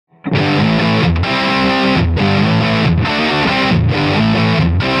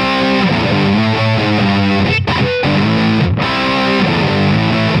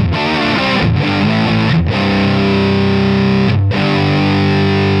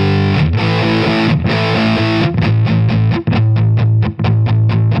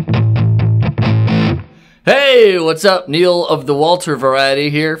Hey, what's up? Neal of the Walter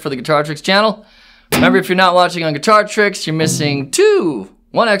variety here for the Guitar Tricks channel. Remember, if you're not watching on Guitar Tricks, you're missing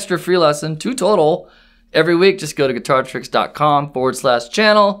one extra free lesson, 2 total, every week. Just go to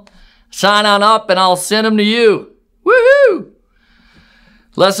guitartricks.com/channel, sign on up, and I'll send them to you. Woohoo!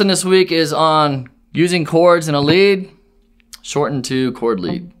 Lesson this week is on using chords in a lead, shortened to chord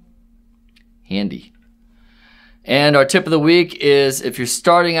lead. Handy. And our tip of the week is if you're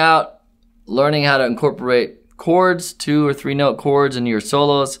starting out learning how to incorporate chords, 2 or 3 note chords into your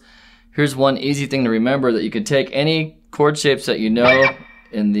solos, here's one easy thing to remember: that you can take any chord shapes that you know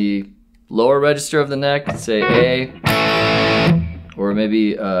in the lower register of the neck, say A, or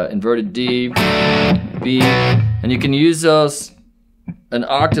maybe inverted D, B, and you can use those an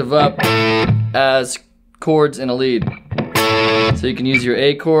octave up as chords in a lead. So you can use your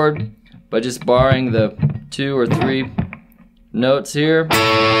A chord by just borrowing the 2 or 3 notes here,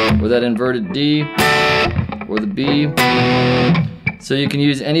 or that inverted D, or the B. So you can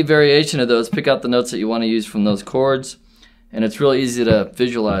use any variation of those, pick out the notes that you want to use from those chords, and it's really easy to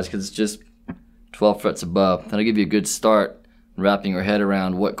visualize because it's just 12 frets above. That'll give you a good start wrapping your head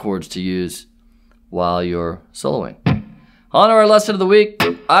around what chords to use while you're soloing. On to our lesson of the week.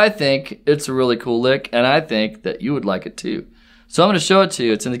 I think it's a really cool lick, and I think that you would like it too. So I'm going to show it to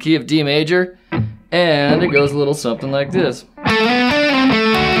you. It's in the key of D major, and it goes a little something like this.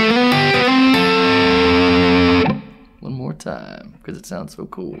 One more time, because it sounds so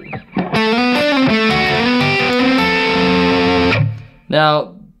cool.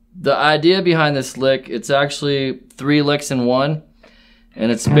 Now, the idea behind this lick, it's actually 3 licks in one,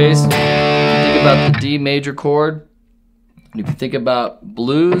 and it's based, if you think about the D major chord, and if you think about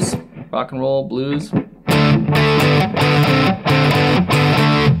blues, rock and roll blues,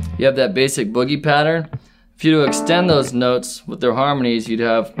 you have that basic boogie pattern. If you were to extend those notes with their harmonies, you'd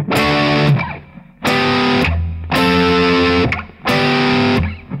have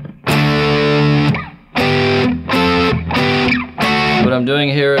what I'm doing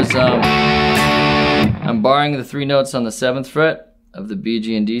here is I'm borrowing the 3 notes on the 7th fret of the B,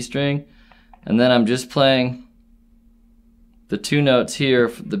 G, and D string, and then I'm just playing the 2 notes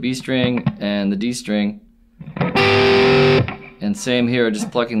here, the B string and the D string, and same here,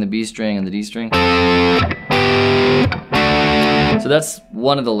 just plucking the B string and the D string. So that's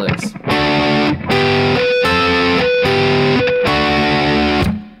one of the licks.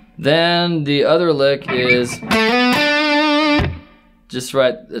 Then the other lick is just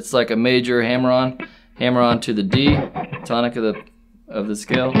right, it's like a major hammer on to the D, tonic of the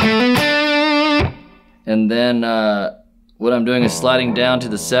scale. And then what I'm doing is sliding down to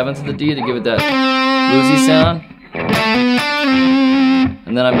the 7th of the D to give it that bluesy sound.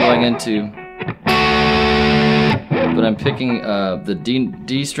 And then I'm going into, but I'm picking the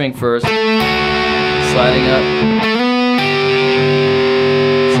D string first, sliding up,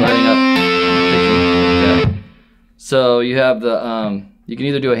 picking like that. So you have the, you can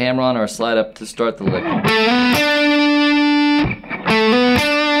either do a hammer on or a slide up to start the lick.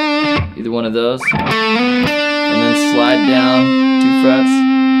 Either one of those. And then slide down 2 frets,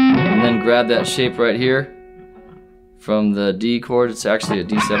 and then grab that shape right here from the D chord. It's actually a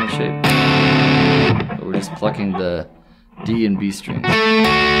D7 shape, but we're just plucking the D and B strings. Slide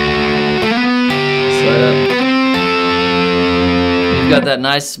up. You've got that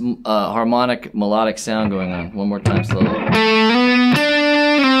nice harmonic, melodic sound going on. One more time slowly.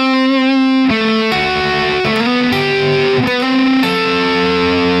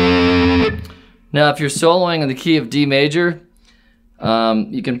 Now, if you're soloing in the key of D major,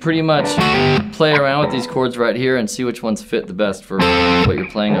 you can pretty much play around with these chords right here and see which ones fit the best for what you're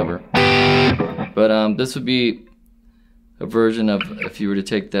playing over. But this would be a version of if you were to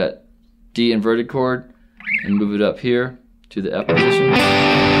take that D inverted chord and move it up here to the F position.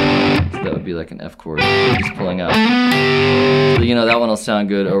 So that would be like an F chord, just pulling out. So you know that one will sound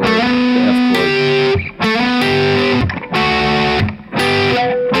good over the F chord.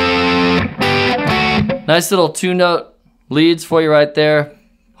 Nice little 2-note leads for you right there,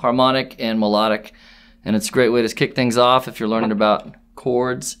 harmonic and melodic, and it's a great way to kick things off if you're learning about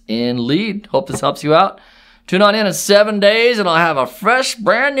chords in lead. Hope this helps you out. Tune on in 7 days and I'll have a fresh,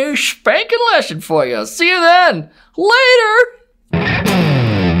 brand new spanking lesson for you. See you then. Later.